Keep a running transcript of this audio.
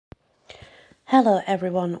Hello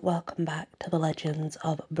everyone, welcome back to the Legends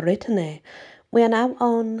of Britany. We are now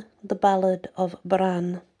on the Ballad of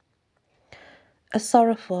Bran, a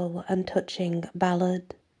sorrowful and touching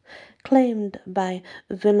ballad claimed by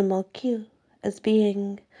Villemot as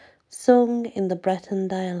being sung in the Breton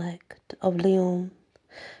dialect of Lyon,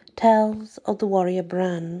 tells of the warrior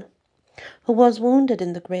Bran, who was wounded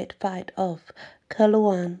in the great fight of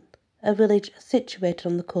Kerlouan, a village situated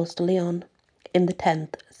on the coast of Lyon, in the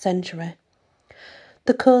 10th century.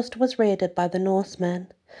 The coast was raided by the Norsemen,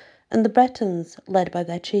 and the Bretons, led by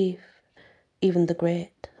their chief, Even the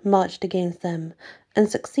Great, marched against them and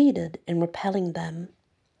succeeded in repelling them.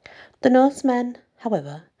 The Norsemen,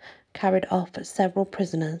 however, carried off several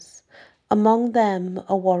prisoners, among them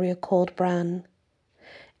a warrior called Bran.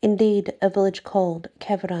 Indeed, a village called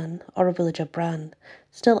Kevran, or a village of Bran,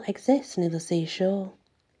 still exists near the seashore.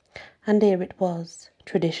 And here it was,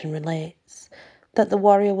 tradition relates, that the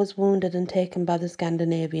warrior was wounded and taken by the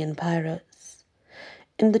Scandinavian pirates.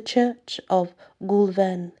 In the church of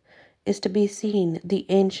Gulven is to be seen the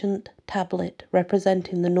ancient tablet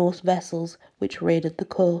representing the Norse vessels which raided the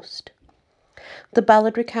coast. The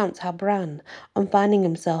ballad recounts how Bran, on finding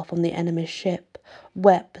himself on the enemy's ship,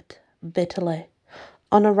 wept bitterly.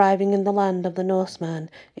 On arriving in the land of the Norseman,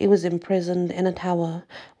 he was imprisoned in a tower,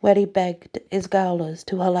 where he begged his gaolers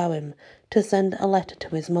to allow him to send a letter to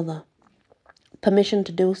his mother. Permission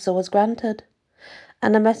to do so was granted,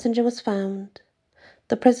 and a messenger was found.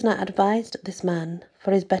 The prisoner advised this man, for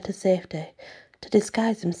his better safety, to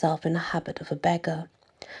disguise himself in the habit of a beggar,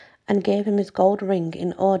 and gave him his gold ring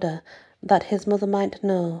in order that his mother might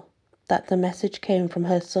know that the message came from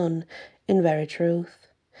her son in very truth.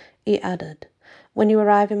 He added, "When you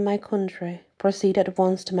arrive in my country, proceed at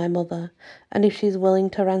once to my mother, and if she is willing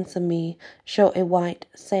to ransom me, show a white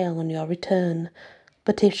sail on your return,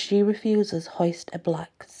 but if she refuses, hoist a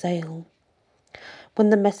black sail." When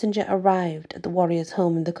the messenger arrived at the warrior's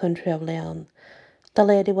home in the country of Leon, the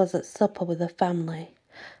lady was at supper with her family,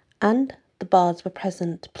 and the bards were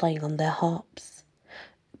present playing on their harps.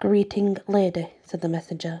 "Greeting, lady," said the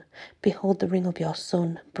messenger. "Behold the ring of your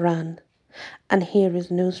son, Bran, and here is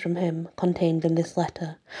news from him contained in this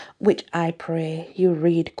letter, which I pray you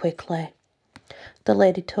read quickly." The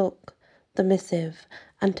lady took the missive,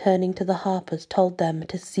 and turning to the harpers, told them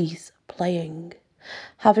to cease playing.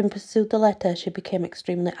 Having pursued the letter, she became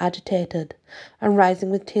extremely agitated, and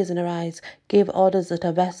rising with tears in her eyes, gave orders that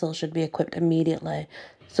her vessel should be equipped immediately,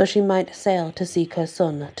 so she might sail to seek her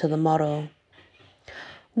son to the morrow.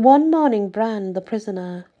 One morning Bran, the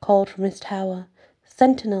prisoner, called from his tower,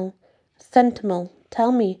 "Sentinel, sentinel,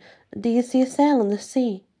 tell me, do you see a sail on the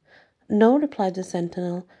sea?" "No," replied the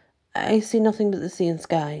sentinel, "I see nothing but the sea and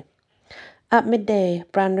sky." At midday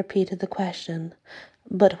Bran repeated the question,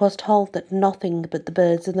 but was told that nothing but the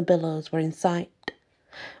birds in the billows were in sight.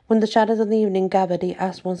 When the shadows of the evening gathered, he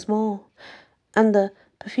asked once more, and the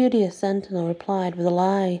perfidious sentinel replied with a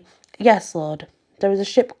lie, "Yes, lord, there is a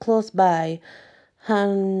ship close by,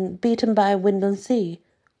 and beaten by wind and sea."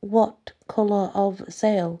 "What colour of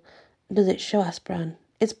sail does it show?" asked Bran.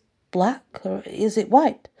 "It's black, or is it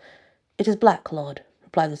white?" "It is black, lord,"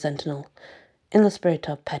 replied the sentinel, in the spirit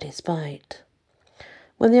of petty spite.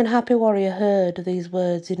 When the unhappy warrior heard these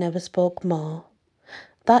words, he never spoke more.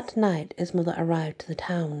 That night his mother arrived to the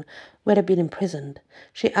town where he had been imprisoned.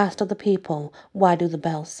 She asked of the people, "Why do the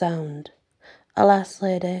bells sound?" "Alas,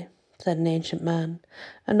 lady," said an ancient man,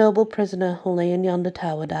 "a noble prisoner who lay in yonder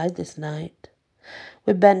tower died this night."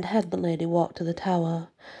 With bent head the lady walked to the tower,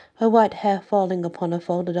 her white hair falling upon her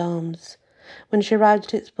folded arms. When she arrived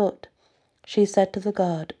at its foot, she said to the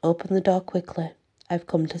guard, "Open the door quickly, I've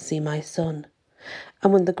come to see my son."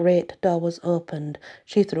 And when the great door was opened,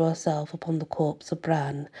 she threw herself upon the corpse of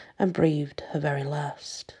Bran and breathed her very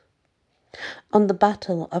last. On the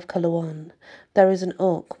Battle of Kerlouan, there is an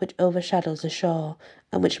oak which overshadows the shore,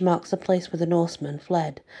 and which marks the place where the Norsemen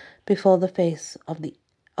fled before the face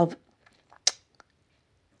of.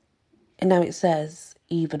 And now it says,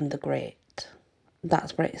 "Even the Great."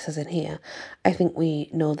 That's what it says in here. I think we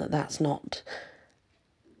know that that's not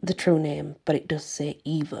the true name, but it does say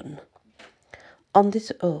even. On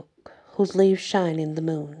this oak, whose leaves shine in the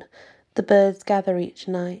moon, the birds gather each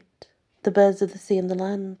night, the birds of the sea and the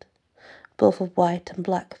land, both of white and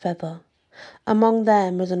black feather. Among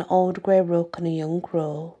them is an old grey rook and a young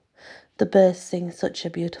crow. The birds sing such a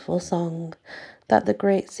beautiful song that the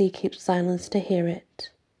great sea keeps silence to hear it.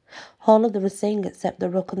 All of them sing except the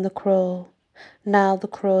rook and the crow. Now the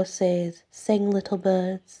crow says, "Sing, little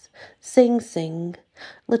birds, sing, sing,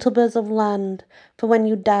 little birds of land, for when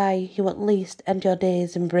you die you at least end your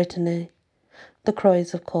days in Brittany." The crow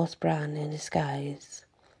is of course Bran in disguise,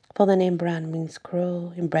 for the name Bran means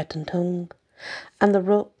crow in Breton tongue, and the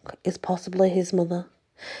rook is possibly his mother.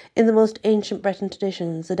 In the most ancient Breton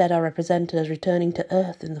traditions, the dead are represented as returning to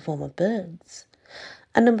earth in the form of birds.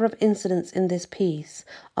 A number of incidents in this piece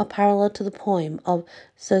are parallel to the poem of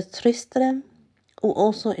Sir Tristram, who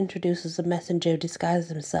also introduces a messenger who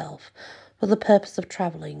disguises himself for the purpose of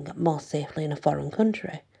travelling more safely in a foreign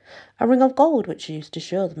country, a ring of gold which is used to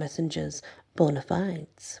show the messenger's bona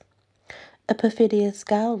fides, a perfidious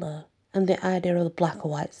Gowler, and the idea of the black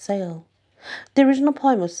or white sail. The original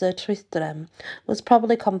poem of Sir Tristram was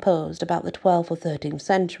probably composed about the 12th or 13th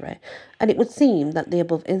century, and it would seem that the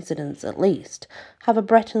above incidents, at least, have a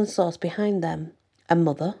Breton source behind them. A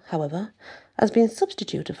mother, however, has been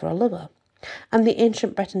substituted for a lover, and the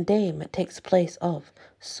ancient Breton dame takes the place of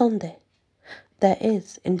Sunday. There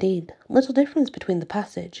is, indeed, little difference between the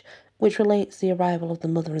passage which relates the arrival of the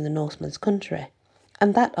mother in the Norseman's country,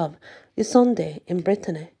 and that of Isolde in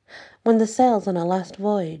Brittany, when the sails on her last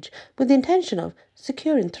voyage, with the intention of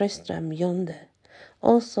securing Tristram yonder.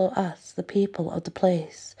 Also asks the people of the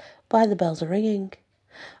place why the bells are ringing.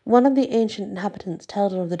 One of the ancient inhabitants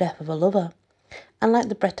tells her of the death of her lover, and like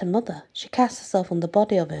the Breton mother, she casts herself on the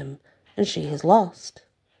body of him, and she is lost.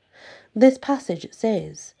 This passage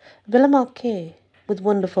says, Villemarquet, with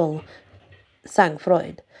wonderful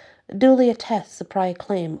sang-froid, duly attests the prior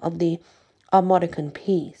claim of the Armorican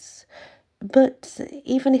piece. But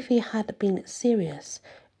even if he had been serious,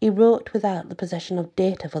 he wrote without the possession of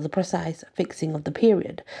data for the precise fixing of the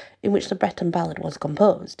period in which the Breton ballad was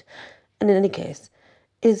composed, and in any case,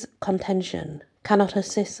 his contention cannot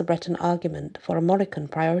assist the Breton argument for a Armorican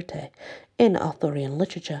priority in Arthurian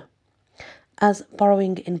literature, as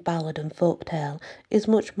borrowing in ballad and folk tale is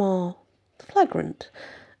much more flagrant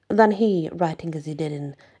than he, writing as he did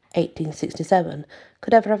in 1867,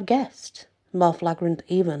 could ever have guessed, more flagrant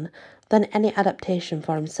even than any adaptation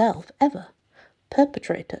for himself ever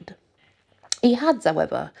perpetrated. He adds,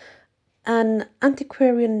 however, an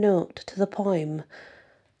antiquarian note to the poem,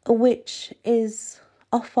 which is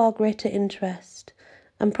of far greater interest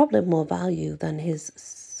and probably more value than his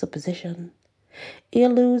supposition. He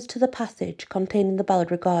alludes to the passage containing the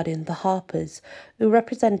ballad regarding the harpers who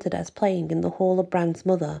represented as playing in the hall of Bran's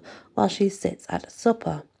mother while she sits at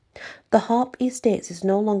supper. The harp, he states, is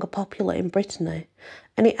no longer popular in Brittany,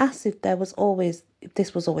 and he asks if this was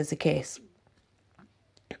always the case.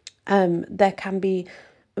 There can be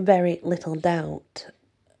very little doubt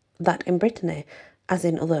that in Brittany, as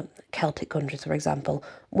in other Celtic countries, for example,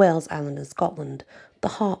 Wales, Ireland and Scotland, the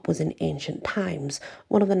harp was in ancient times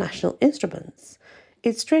one of the national instruments.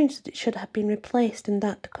 It's strange that it should have been replaced in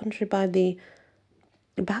that country by the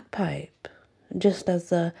bagpipe, just as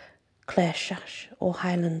the clairshach or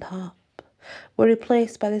Highland harp were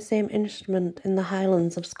replaced by the same instrument in the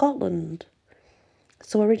Highlands of Scotland.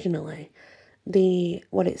 So originally,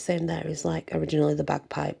 what it's saying there is like originally the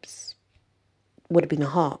bagpipes would have been a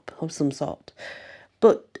harp of some sort.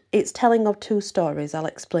 But it's telling of two stories. I'll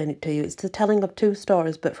explain it to you. It's the telling of two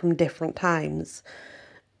stories, but from different times.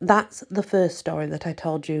 That's the first story that I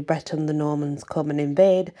told you. Breton, the Normans come and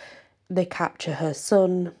invade. They capture her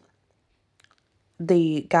son.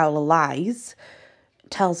 The Gowler lies,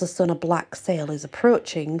 tells the son a black sail is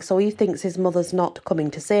approaching, so he thinks his mother's not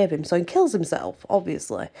coming to save him, so he kills himself,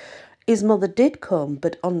 obviously. His mother did come,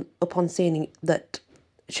 but upon seeing that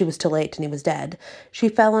she was too late and he was dead, she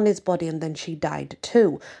fell on his body and then she died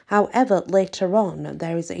too. However, later on,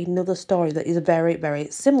 there is another story that is very,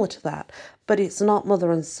 very similar to that, but it's not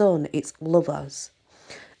mother and son, it's lovers.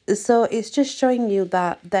 So it's just showing you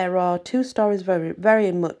that there are two stories very,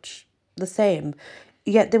 very much the same,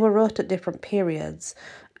 yet they were wrote at different periods,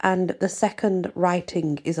 and the second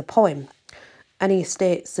writing is a poem, and he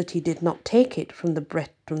states that he did not take it from the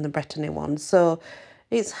Britany one. So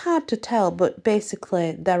it's hard to tell, but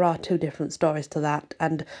basically there are two different stories to that,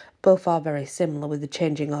 and both are very similar with the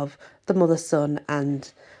changing of the mother-son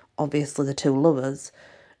and obviously the two lovers.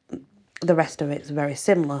 The rest of it is very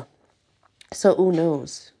similar. So who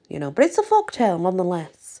knows, but it's a folktale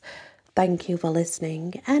nonetheless. Thank you for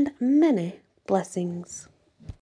listening, and many blessings.